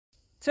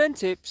10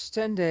 tips,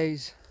 10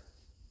 days.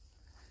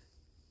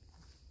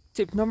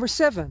 Tip number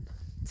 7,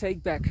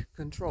 take back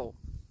control.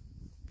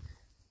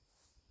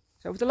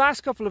 So over the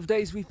last couple of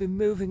days we've been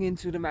moving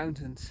into the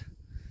mountains.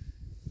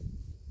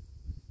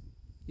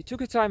 You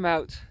took a time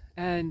out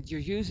and you're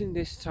using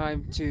this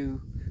time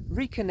to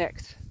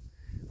reconnect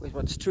with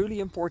what's truly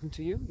important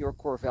to you, your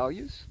core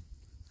values.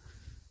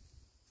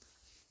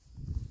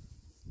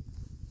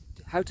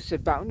 How to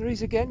set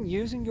boundaries again,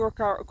 using your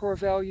core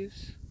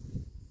values.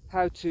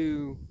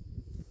 You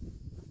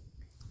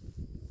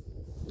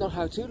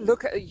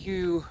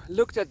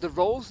looked at the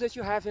roles that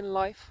you have in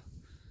life.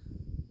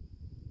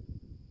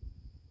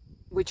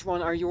 Which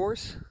ones are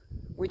yours?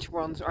 Which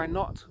ones are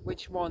not?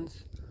 Which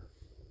ones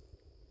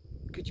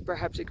could you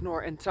perhaps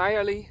ignore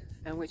entirely?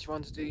 And which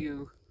ones do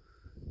you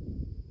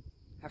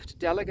have to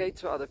delegate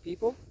to other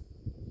people?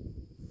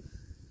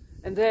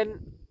 And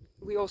then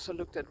we also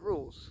looked at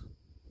rules.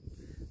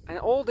 And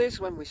all this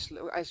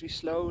as we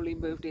slowly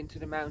moved into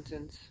the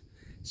mountains,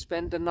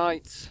 spent the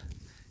nights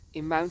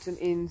in mountain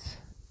inns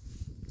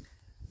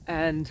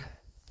and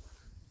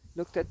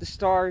looked at the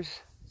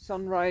stars,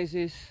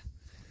 sunrises,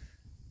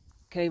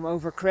 came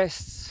over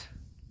crests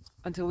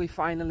until we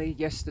finally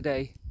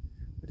yesterday,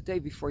 or the day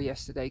before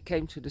yesterday,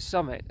 came to the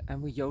summit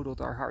and we yodeled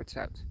our hearts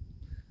out.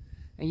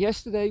 And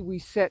yesterday we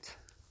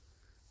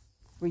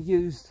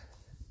used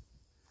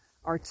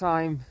our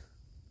time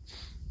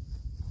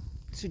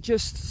to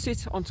just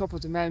sit on top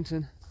of the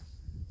mountain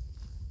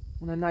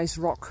on a nice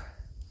rock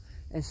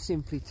and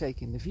simply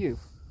take in the view.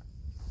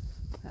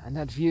 And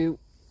that view,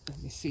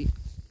 let me see,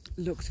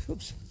 looked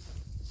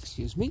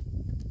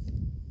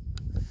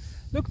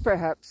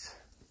perhaps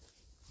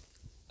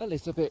a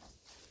little bit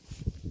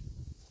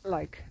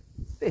like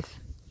this.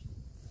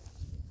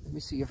 Let me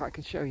see if I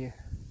can show you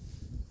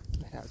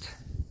without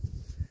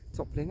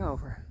toppling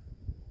over.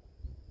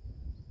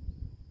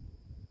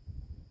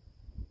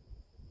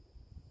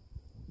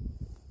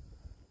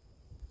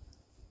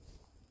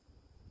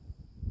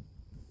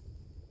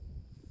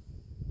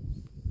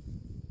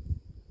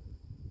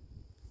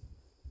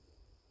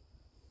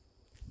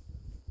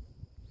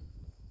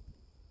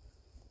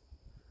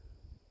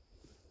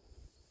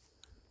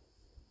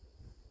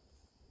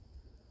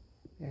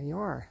 There you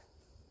are.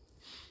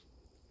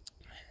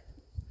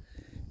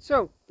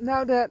 So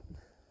now that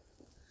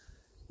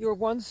you're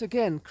once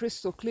again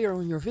crystal clear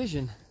on your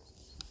vision,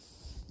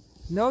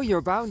 know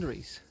your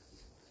boundaries.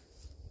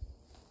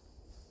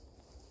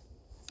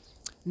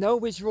 Know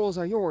which rules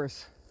are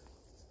yours.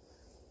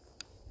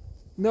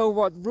 Know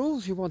what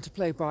rules you want to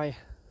play by.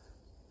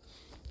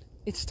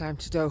 It's time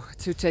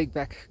to take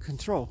back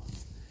control.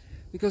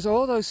 Because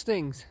all those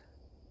things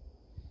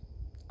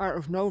are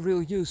of no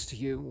real use to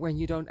you when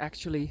you don't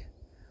actually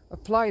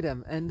apply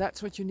them, and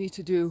that's what you need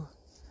to do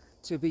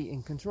to be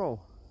in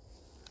control.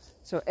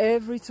 So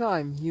every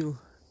time you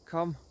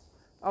come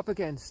up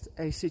against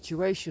a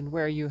situation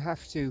where you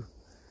have to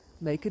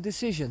make a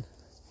decision,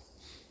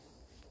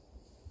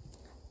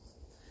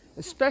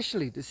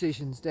 especially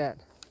decisions that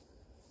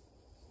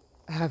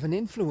have an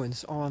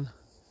influence on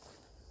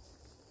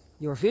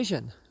your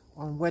vision,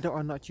 on whether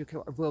or not you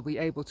will be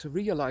able to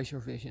realize your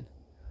vision,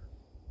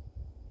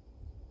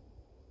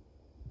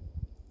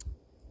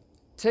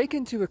 take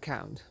into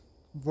account,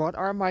 what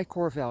are my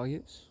core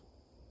values?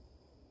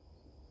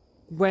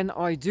 When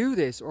I do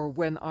this, or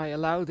when I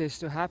allow this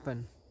to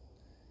happen,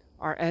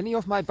 are any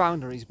of my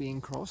boundaries being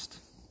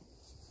crossed?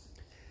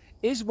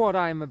 Is what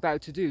I'm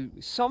about to do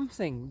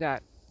something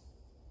that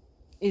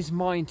is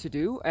mine to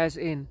do, as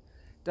in,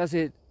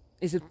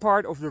 is it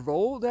part of the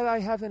role that I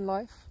have in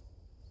life?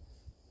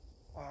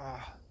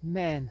 Oh,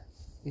 man,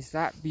 is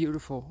that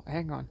beautiful.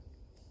 Hang on.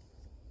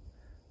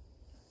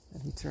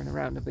 Let me turn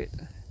around a bit,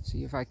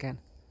 see if I can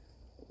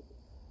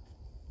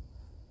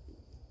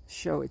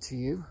show it to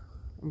you.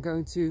 I'm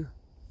going to,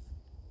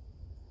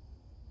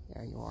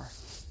 there you are,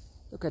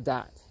 look at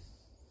that.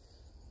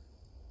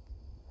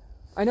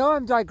 I know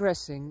I'm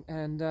digressing,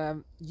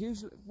 and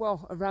usually,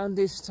 well, around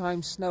this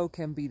time snow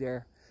can be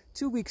there.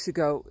 2 weeks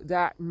ago,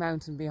 that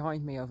mountain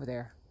behind me over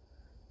there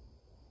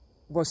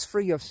was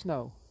free of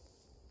snow,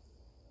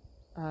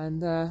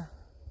 and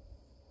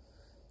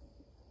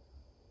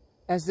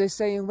as they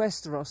say in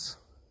Westeros,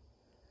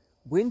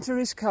 winter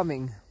is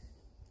coming.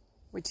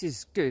 Which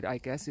is good, I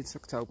guess. It's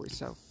October,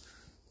 so.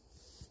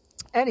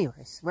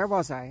 Anyways, where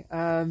was I?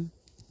 Oh,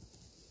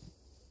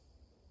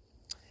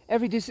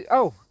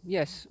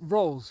 yes,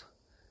 roles.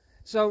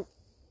 So,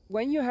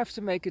 when you have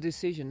to make a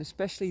decision,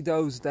 especially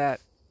those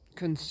that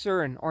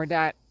concern or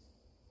that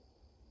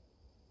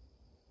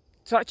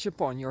touch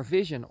upon your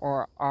vision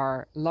or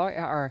are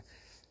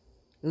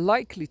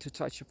likely to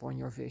touch upon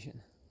your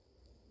vision,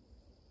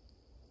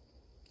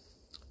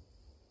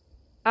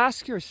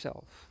 ask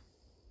yourself,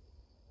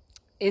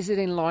 is it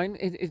in line?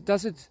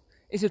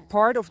 Is it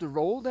part of the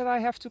role that I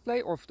have to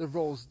play, or of the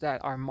roles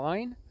that are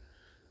mine?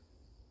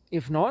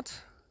 If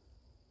not,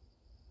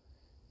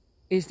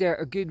 is there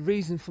a good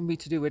reason for me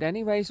to do it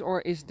anyways,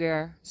 or is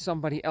there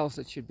somebody else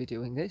that should be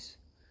doing this?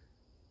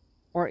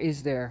 Or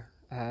is there,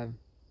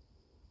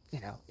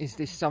 is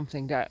this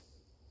something that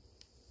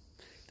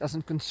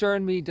doesn't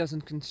concern me,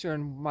 doesn't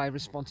concern my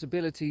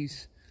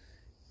responsibilities.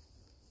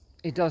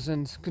 It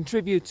doesn't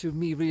contribute to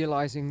me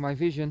realizing my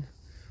vision,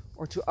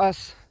 or to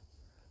us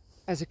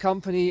as a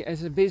company,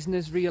 as a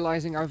business,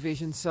 realizing our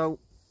vision. So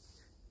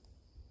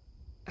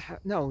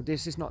no,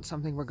 this is not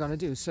something we're going to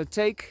do. So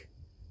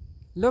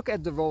look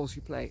at the roles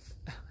you play.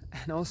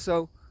 And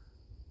also,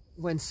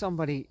 when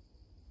somebody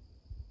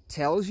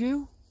tells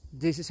you,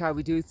 this is how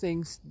we do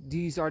things,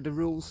 these are the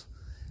rules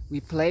we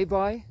play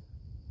by,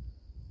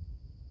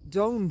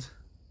 don't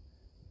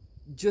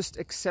just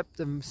accept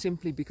them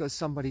simply because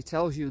somebody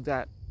tells you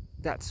that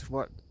that's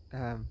what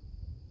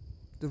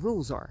the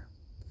rules are.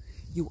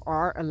 You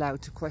are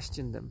allowed to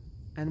question them.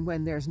 And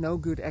when there's no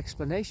good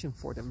explanation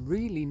for them,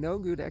 really no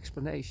good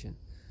explanation,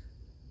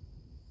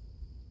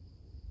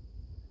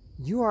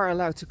 you are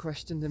allowed to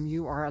question them.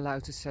 You are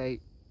allowed to say,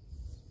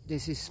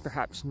 this is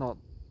perhaps not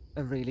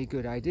a really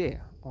good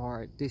idea,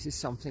 or this is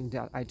something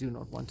that I do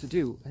not want to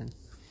do.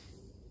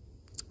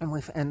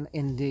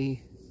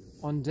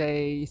 On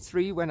day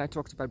 3, when I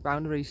talked about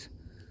boundaries,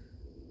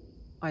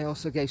 I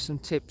also gave some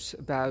tips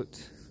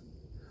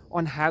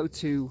on how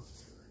to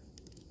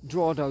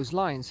draw those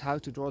lines, how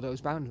to draw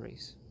those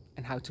boundaries,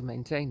 and how to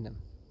maintain them.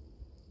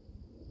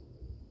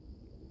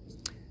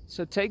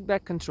 So take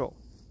back control.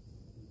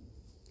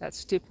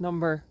 That's tip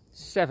number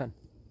 7.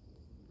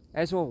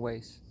 As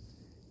always,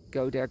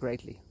 go there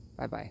greatly.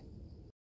 Bye bye.